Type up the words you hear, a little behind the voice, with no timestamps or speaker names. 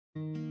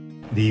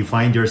Do you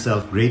find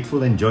yourself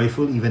grateful and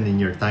joyful even in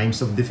your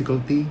times of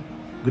difficulty?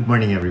 Good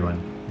morning,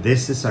 everyone.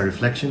 This is our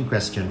reflection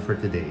question for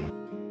today.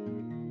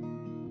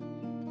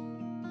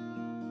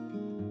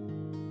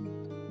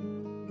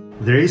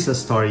 There is a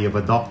story of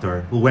a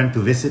doctor who went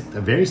to visit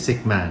a very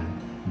sick man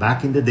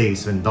back in the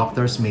days when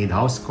doctors made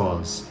house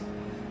calls.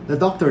 The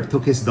doctor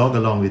took his dog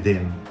along with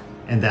him,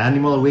 and the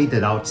animal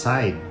waited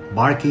outside,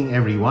 barking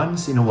every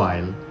once in a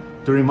while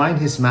to remind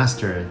his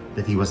master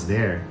that he was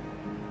there.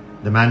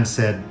 The man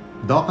said,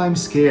 "Doc, I'm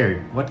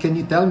scared. What can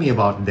you tell me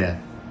about death?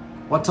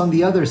 What's on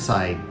the other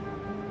side?"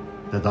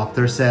 The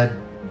doctor said,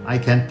 "I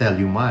can't tell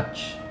you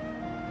much."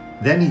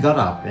 Then he got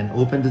up and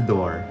opened the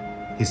door.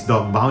 His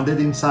dog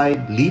bounded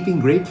inside, leaping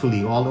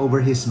gratefully all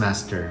over his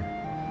master.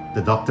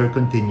 The doctor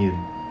continued,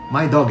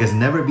 "My dog has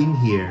never been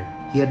here.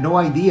 He had no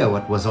idea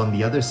what was on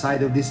the other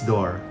side of this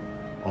door.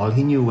 All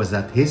he knew was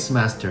that his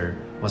master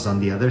was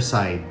on the other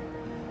side.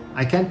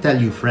 I can't tell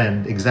you,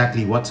 friend,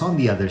 exactly what's on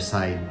the other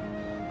side,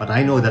 but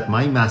I know that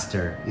my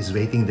master is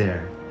waiting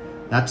there.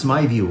 That's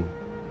my view.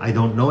 I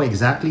don't know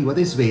exactly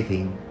what is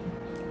waiting,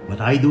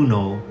 but I do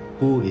know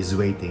who is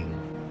waiting."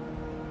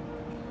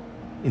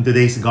 In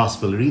today's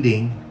gospel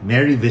reading,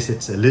 Mary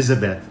visits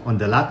Elizabeth on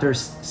the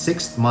latter's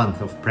 6th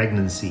month of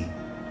pregnancy.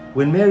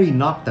 When Mary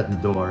knocked at the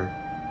door,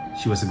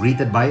 she was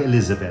greeted by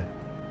Elizabeth,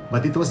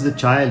 but it was the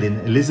child in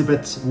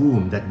Elizabeth's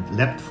womb that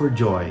leapt for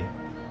joy,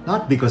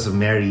 not because of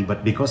Mary,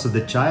 but because of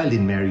the child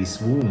in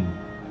Mary's womb.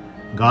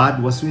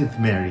 God was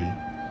with Mary.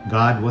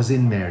 God was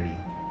in Mary.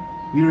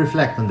 We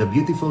reflect on the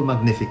beautiful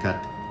Magnificat,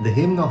 the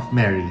hymn of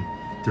Mary,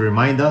 to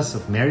remind us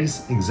of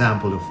Mary's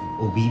example of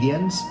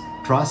obedience,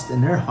 trust,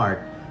 and her heart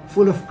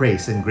full of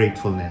praise and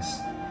gratefulness.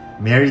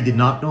 Mary did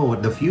not know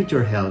what the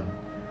future held,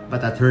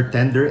 but at her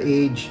tender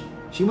age,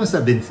 she must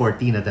have been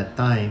 14 at that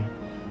time,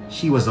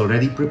 she was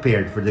already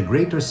prepared for the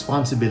great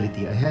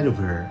responsibility ahead of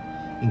her,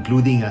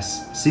 including,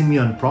 as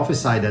Simeon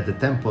prophesied at the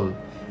temple,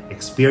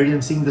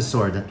 experiencing the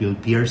sword that will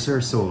pierce her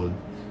soul,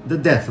 the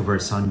death of her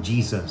son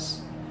Jesus.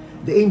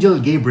 The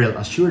angel Gabriel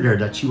assured her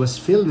that she was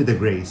filled with the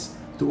grace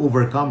to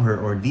overcome her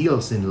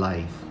ordeals in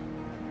life.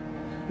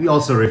 We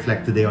also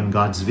reflect today on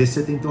God's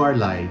visit into our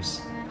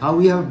lives, how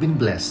we have been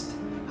blessed,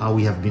 how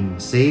we have been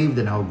saved,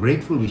 and how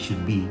grateful we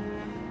should be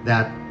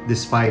that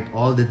despite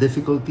all the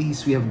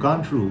difficulties we have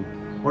gone through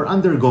or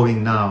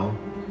undergoing now,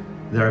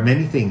 there are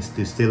many things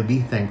to still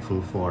be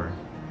thankful for.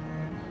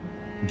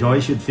 Joy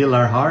should fill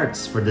our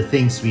hearts for the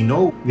things we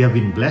know we have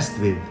been blessed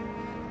with,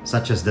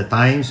 such as the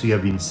times we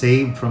have been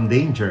saved from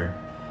danger.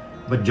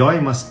 But joy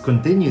must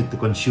continue to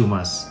consume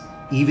us,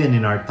 even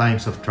in our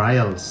times of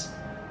trials,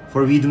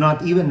 for we do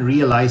not even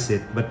realize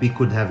it, but we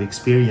could have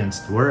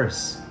experienced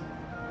worse.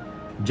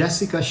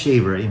 Jessica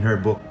Shaver, in her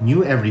book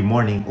New Every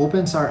Morning,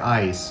 opens our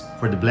eyes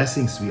for the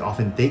blessings we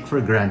often take for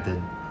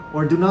granted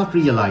or do not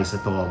realize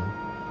at all.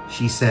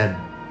 She said,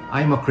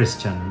 "I'm a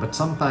Christian, but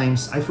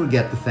sometimes I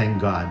forget to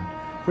thank God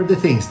for the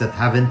things that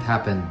haven't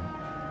happened.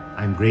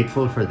 I'm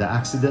grateful for the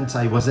accidents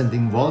I wasn't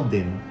involved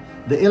in,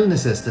 the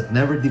illnesses that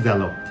never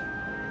developed,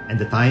 and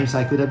the times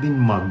I could have been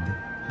mugged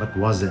but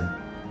wasn't.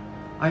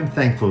 I'm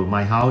thankful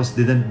my house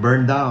didn't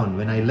burn down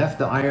when I left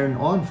the iron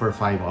on for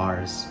 5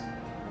 hours.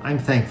 I'm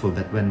thankful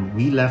that when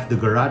we left the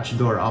garage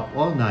door up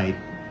all night,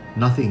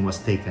 nothing was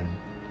taken.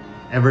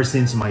 Ever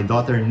since my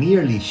daughter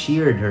nearly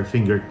sheared her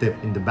fingertip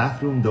in the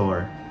bathroom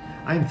door,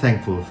 I'm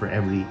thankful for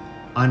every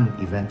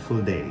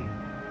uneventful day."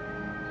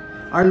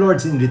 Our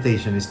Lord's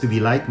invitation is to be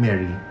like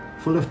Mary,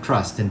 full of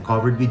trust and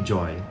covered with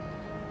joy.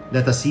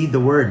 Let us heed the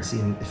words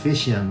in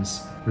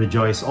Ephesians,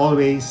 "Rejoice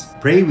always,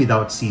 pray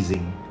without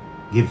ceasing,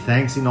 give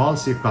thanks in all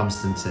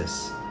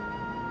circumstances."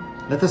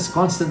 Let us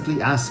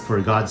constantly ask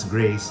for God's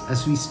grace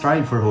as we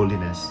strive for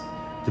holiness,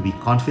 to be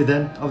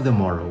confident of the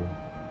morrow.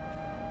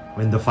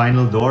 When the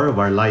final door of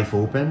our life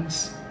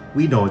opens,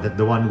 we know that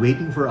the one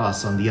waiting for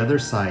us on the other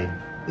side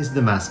is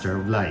the Master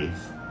of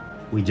life.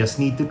 We just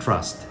need to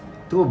trust,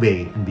 to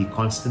obey, and be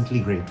constantly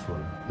grateful.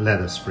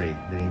 Let us pray.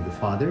 In the name of the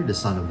Father, the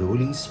Son, of the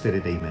Holy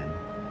Spirit. Amen.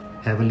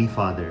 Heavenly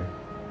Father,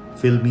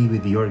 fill me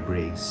with your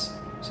grace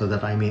so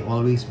that I may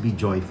always be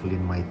joyful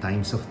in my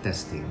times of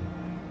testing,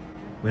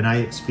 when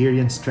I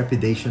experience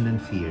trepidation and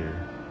fear,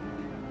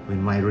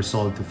 when my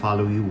resolve to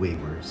follow you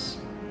wavers.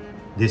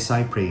 This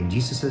I pray in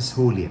Jesus'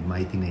 holy and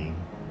mighty name.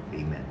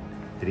 Amen.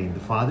 In the name of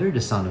the Father,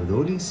 the Son, of the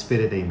Holy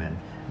Spirit. Amen.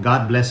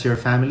 God bless your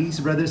families,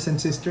 brothers and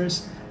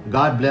sisters.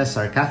 God bless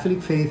our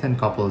Catholic faith and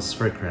couples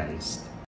for Christ.